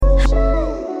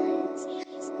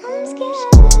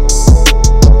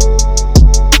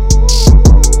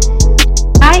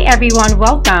everyone,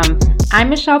 welcome. I'm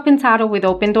Michelle Pintado with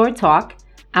Open Door Talk.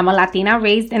 I'm a Latina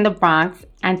raised in the Bronx,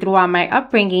 and throughout my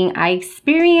upbringing, I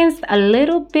experienced a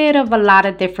little bit of a lot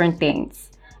of different things.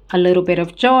 A little bit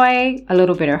of joy, a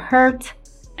little bit of hurt,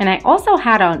 and I also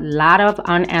had a lot of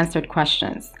unanswered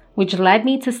questions, which led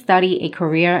me to study a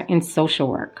career in social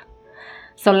work.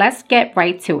 So let's get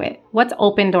right to it. What's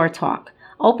Open Door Talk?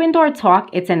 Open Door Talk,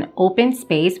 it's an open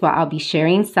space where I'll be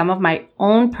sharing some of my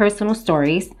own personal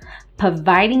stories,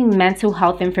 providing mental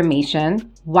health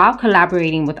information while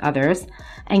collaborating with others,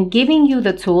 and giving you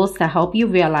the tools to help you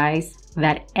realize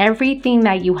that everything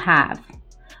that you have,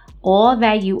 all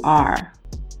that you are,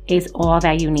 is all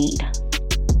that you need.